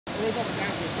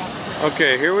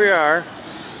Okay, here we are,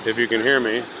 if you can hear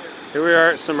me. Here we are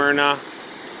at Smyrna,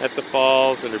 at the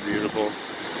falls that are beautiful.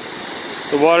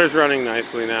 The water's running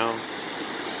nicely now.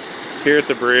 Here at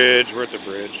the bridge, we're at the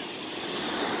bridge.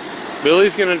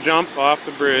 Billy's gonna jump off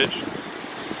the bridge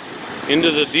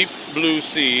into the deep blue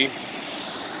sea.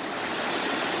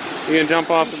 You gonna jump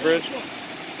off the bridge?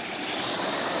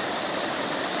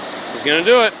 He's gonna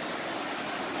do it.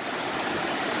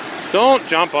 Don't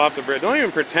jump off the bridge. Don't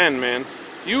even pretend, man.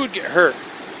 You would get hurt.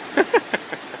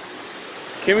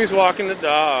 Kimmy's walking the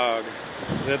dog.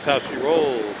 That's how she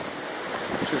rolls.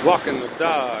 She's walking the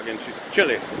dog and she's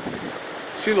chilly.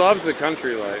 She loves the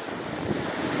country life.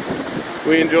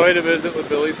 We enjoy to visit with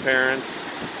Billy's parents.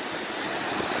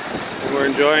 And we're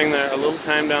enjoying a little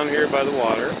time down here by the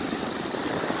water.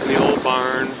 In the old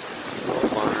barn.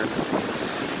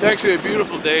 It's actually a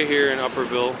beautiful day here in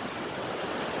Upperville.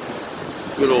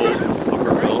 Good old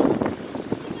Upperville.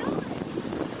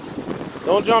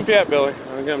 Don't jump yet, Billy.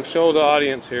 I'm going to show the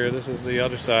audience here. This is the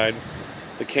other side,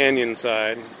 the canyon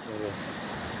side. There's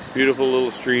a beautiful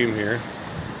little stream here.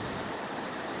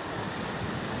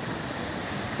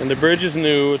 And the bridge is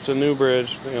new. It's a new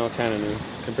bridge, you know, kind of new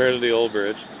compared to the old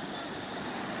bridge.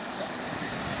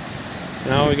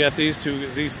 Now we got these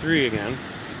three again.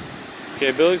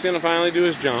 Okay, Billy's going to finally do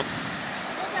his jump.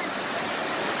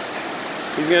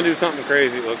 He's going to do something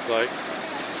crazy, it looks like.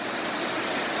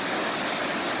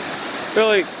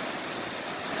 Billy.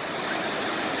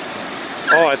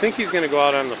 Oh, I think he's going to go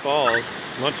out on the falls,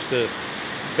 much to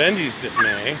Benji's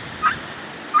dismay.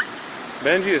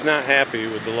 Benji is not happy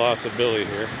with the loss of Billy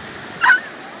here.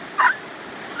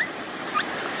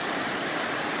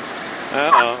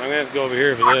 Uh-oh, I'm going to have to go over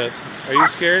here for this. Are you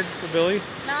scared for Billy?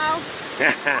 No.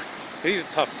 He's a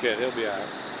tough kid. He'll be alright.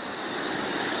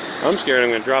 I'm scared I'm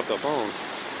going to drop the phone.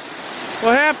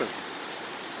 What happened?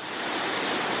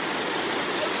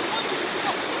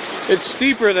 It's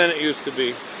steeper than it used to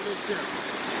be.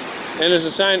 And there's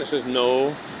a sign that says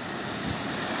no.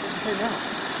 Say no.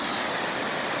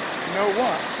 No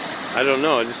what? I don't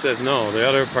know. It just says no. The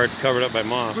other part's covered up by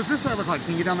moss. What's this side look like?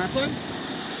 Can you get down that side?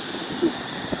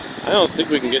 I don't think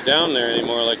we can get down there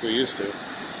anymore like we used to.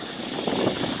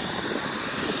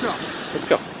 Let's go. Let's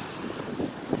go.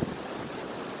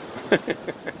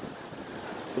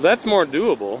 Well, that's more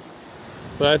doable.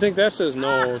 But I think that says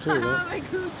no, too. Right? My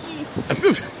coochie.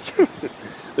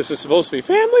 This is supposed to be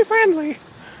family friendly.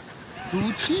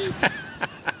 Coochie?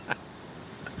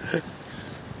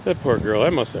 That poor girl,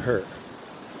 that must have hurt.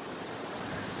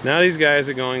 Now these guys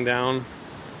are going down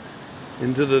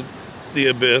into the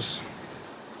abyss.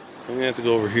 I'm gonna have to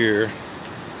go over here.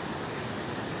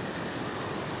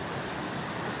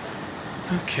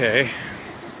 Okay.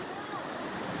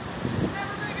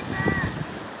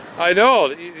 I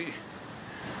know.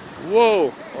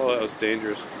 Whoa. Oh, that was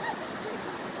dangerous.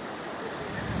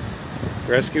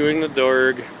 Rescuing the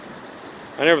Dorg.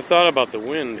 I never thought about the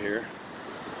wind here.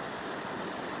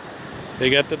 They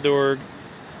got the Dorg.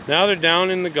 Now they're down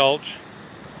in the gulch.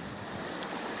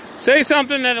 Say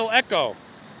something that'll echo.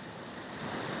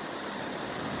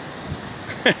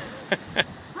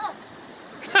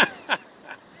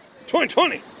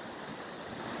 2020.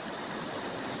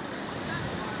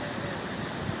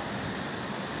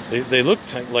 They look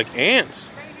like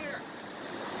ants.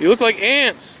 You look like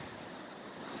ants.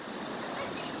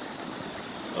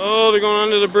 Oh, they're going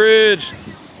under the bridge.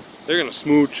 They're gonna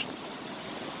smooch.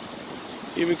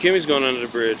 Even Kimmy's going under the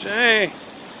bridge. Hey,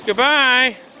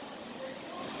 goodbye.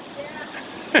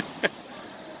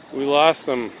 We lost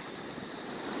them.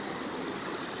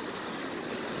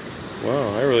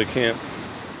 Wow, I really can't.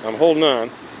 I'm holding on.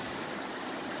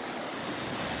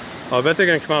 Oh, I bet they're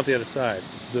gonna come out the other side.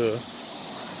 Duh.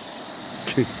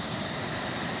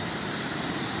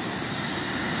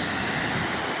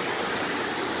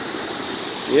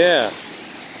 Yeah.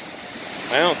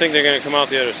 I don't think they're gonna come out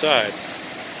the other side.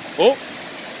 Oh!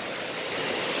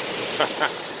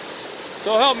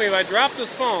 So help me if I drop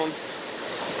this phone.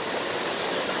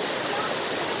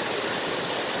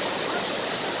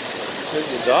 There's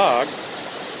the dog.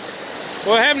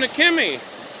 What happened to Kimmy?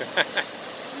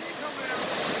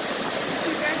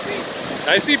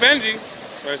 I see Benji.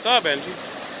 Or I saw Benji.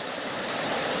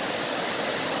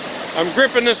 I'm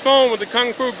gripping this phone with the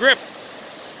Kung Fu grip.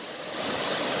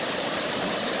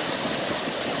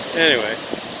 Anyway.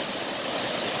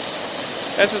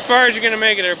 That's as far as you're going to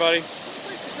make it, everybody.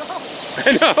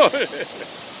 I know.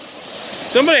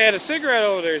 Somebody had a cigarette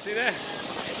over there. See that?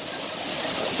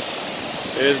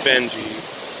 There's Benji.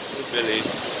 There's Billy.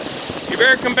 You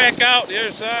better come back out the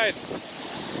other side.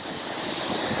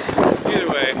 Either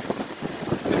way,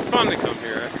 it's fun to come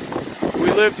here.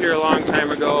 We lived here a long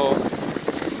time ago.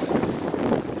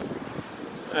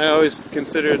 I always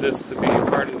consider this to be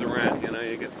part of the rent. You know,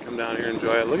 you get to come down here and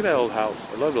enjoy it. Look at that old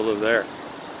house. I'd love to live there.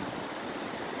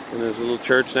 And there's a little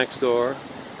church next door.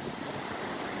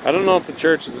 I don't know if the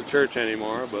church is a church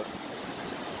anymore, but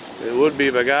it would be.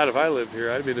 By God, if I lived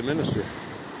here, I'd be the minister.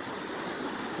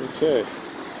 Okay.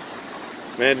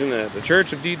 Imagine that. The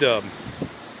Church of D-Dubb.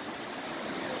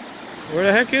 Where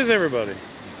the heck is everybody?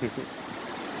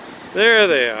 There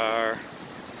they are.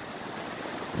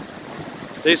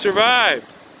 They survived.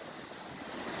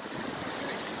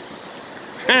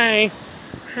 Hi.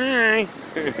 Hi.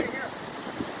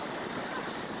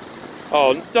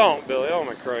 Oh, don't, Billy. Oh,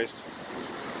 my Christ.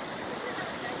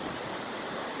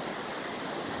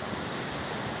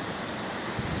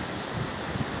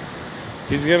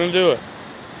 He's going to do it.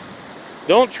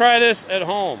 Don't try this at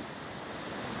home.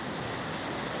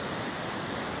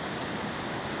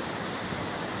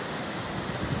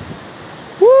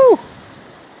 Woo!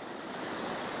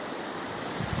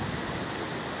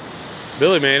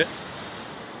 Billy made it.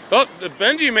 Oh,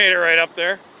 Benji made it right up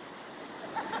there.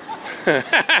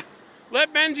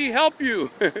 Let Benji help you.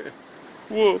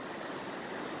 Whoa.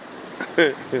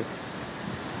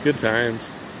 Good times.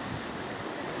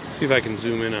 See if I can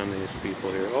zoom in on these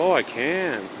people here. Oh, I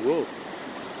can. Whoa.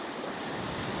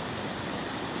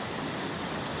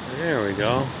 There we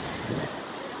go.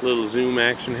 Little zoom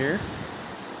action here.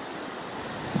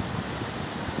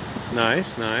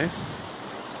 Nice, nice.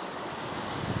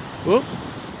 Whoop.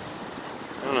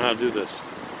 I don't know how to do this.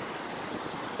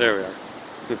 There we are.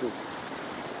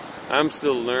 I'm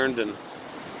still learning.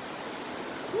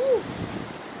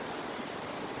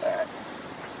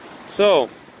 So,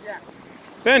 Yes.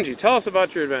 Benji, tell us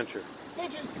about your adventure.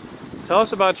 Benji. Tell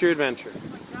us about your adventure. Oh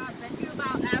my God, Benji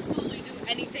about absolutely do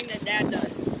anything that Dad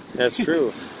does. That's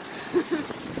true. You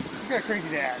got a crazy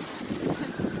dad.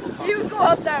 He would go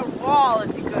up that wall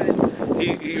if he could.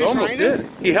 He almost did.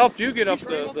 He helped you get up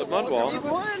the mud wall. He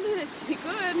would if he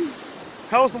could.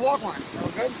 How was the walk line? That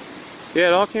was good? Yeah,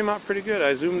 it all came out pretty good.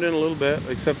 I zoomed in a little bit,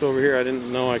 except over here I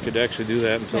didn't know I could actually do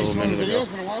that until a minute ago. Videos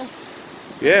been a while?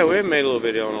 Yeah, we haven't made a little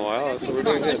video in a while. That's what we're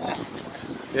doing. This time.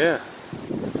 Yeah.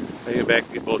 I get back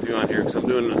to get both of you on here because I'm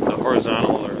doing the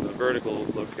horizontal or the vertical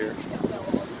look here.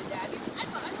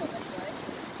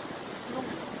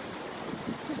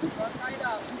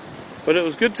 But it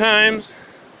was good times.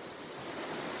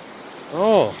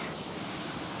 Oh.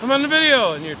 I'm on the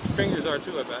video, and your fingers are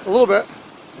too, I bet. A little bit.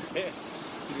 Yeah.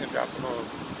 He's going to drop them on.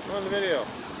 I'm on the video.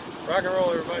 Rock and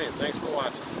roll, everybody, and thanks for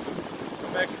watching.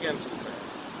 Come back again sometime.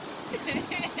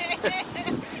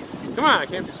 Come on, I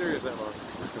can't be serious that long.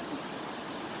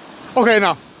 Okay,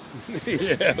 enough.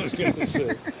 Yeah, I was going to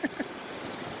say.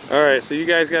 All right, so you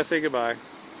guys got to say goodbye.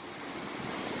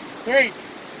 Peace.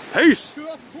 Peace.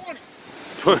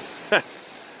 2020.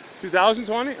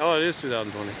 2020? Oh, it is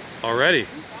 2020. Already.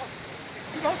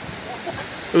 2020.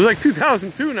 It was like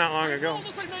 2002 not long ago. It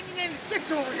looks like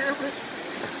 1996 over here, but...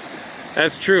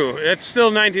 That's true. It's still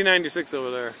 1996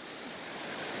 over there.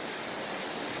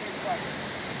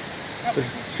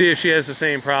 See if she has the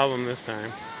same problem this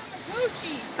time.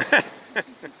 Gucci.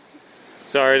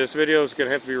 Sorry, this video is going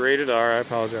to have to be rated R. I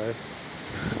apologize.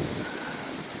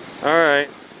 Alright.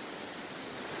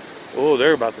 Oh,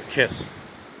 they're about to kiss.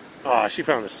 Oh, she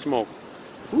found a smoke.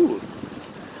 Ooh.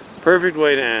 Perfect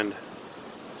way to end.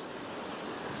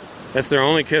 That's their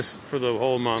only kiss for the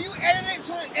whole month. You edited it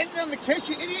so it ended on the kiss,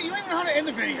 you idiot. You don't even know how to end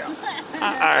the video.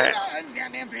 Alright.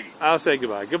 Goddamn video. I'll say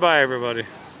goodbye. Goodbye, everybody.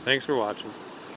 Thanks for watching.